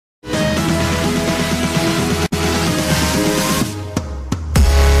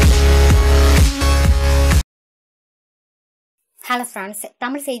Hello friends,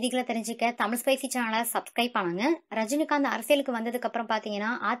 Tamil செய்திகளை தெரிஞ்சுக்க Tamil spicy சேனலை சப்ஸ்கிரைப் பண்ணுங்க. ரஜினிகாந்த் அரசியலுக்கு வந்ததுக்கு அப்புறம்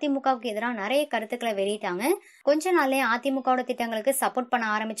பாத்தீங்கன்னா அதிமுகவுக்கு எதிராக நிறைய கருத்துக்களை வெளியிட்டாங்க. கொஞ்ச நாள்லயே அதிமுகவோட திட்டங்களுக்கு சப்போர்ட் பண்ண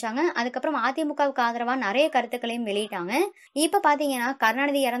ஆரம்பிச்சாங்க. அதுக்கப்புறம் அதிமுகவுக்கு ஆதரவா நிறைய கருத்துக்களையும் வெளியிட்டாங்க. இப்ப பாத்தீங்கன்னா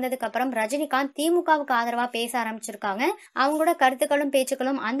கருணாநிதி இறந்ததுக்கு அப்புறம் ரஜினிகாந்த் திமுகவுக்கு ஆதரவா பேச ஆரம்பிச்சிருக்காங்க. அவங்களோட கருத்துக்களும்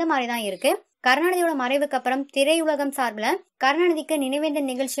பேச்சுக்களும் அந்த மாதிரிதான் இருக்கு. கருணாநிதியோட மறைவுக்கு அப்புறம் திரையுலகம் சார்பில் கருணாநிதிக்கு நினைவேந்தல்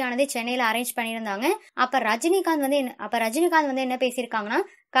நிகழ்ச்சியானது சென்னையில அரேஞ்ச் பண்ணியிருந்தாங்க. அப்ப ரஜினிகாந்த் வந்து என்ன பேசியிருக்காங்கன்னா,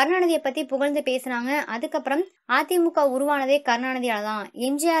 கருணாநிதியை பத்தி புகழ்ந்து பேசினாங்க. அதுக்கப்புறம் அதிமுக உருவானதே கருணாநிதியால தான்,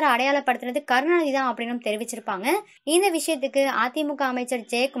 எம்ஜிஆர் அடையாளப்படுத்தினது கருணாநிதி தான் அப்படின்னு தெரிவிச்சிருப்பாங்க. இந்த விஷயத்துக்கு அதிமுக அமைச்சர்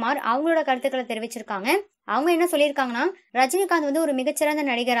ஜெயக்குமார் அவங்களோட கருத்துக்களை தெரிவிச்சிருக்காங்க. அவங்க என்ன சொல்லியிருக்காங்கன்னா, ரஜினிகாந்த் வந்து ஒரு மிகச்சிறந்த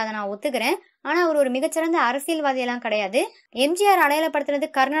நடிகர், அதை நான் ஒத்துக்கிறேன். ஆனா அவர் ஒரு மிகச்சிறந்த அரசியல்வாதி எல்லாம் கிடையாது. எம்ஜிஆர் அடையாளப்படுத்துறது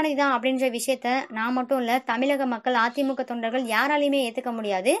கருணாநிதி தான் அப்படின்ற விஷயத்த நான் மட்டும் இல்ல, தமிழக மக்கள், அதிமுக தொண்டர்கள் யாராலையுமே ஏத்துக்க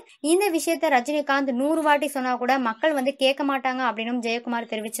முடியாது. இந்த விஷயத்த ரஜினிகாந்த் 100 வாட்டி சொன்னா கூட மக்கள் வந்து கேட்க மாட்டாங்க அப்படின்னு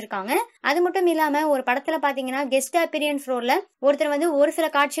ஜெயக்குமார் தெரிவிச்சிருக்காங்க. அது மட்டும் இல்லாம ஒரு படத்துல பாத்தீங்கன்னா கெஸ்ட் அப்பீரியன்ஸ் ரோல்ல ஒருத்தர் வந்து ஒரு சில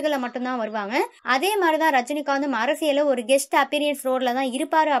காட்சிகள்ல மட்டும்தான் வருவாங்க. அதே மாதிரிதான் ரஜினிகாந்தும் அரசியல ஒரு கெஸ்ட் அப்பீரியன்ஸ் ரோல்ல தான்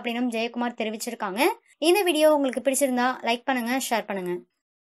இருப்பாரு அப்படின்னு ஜெயக்குமார் தெரிவிச்சிருக்காங்க. இந்த வீடியோ உங்களுக்கு பிடிச்சிருந்தா லைக் பண்ணுங்க, ஷேர் பண்ணுங்க.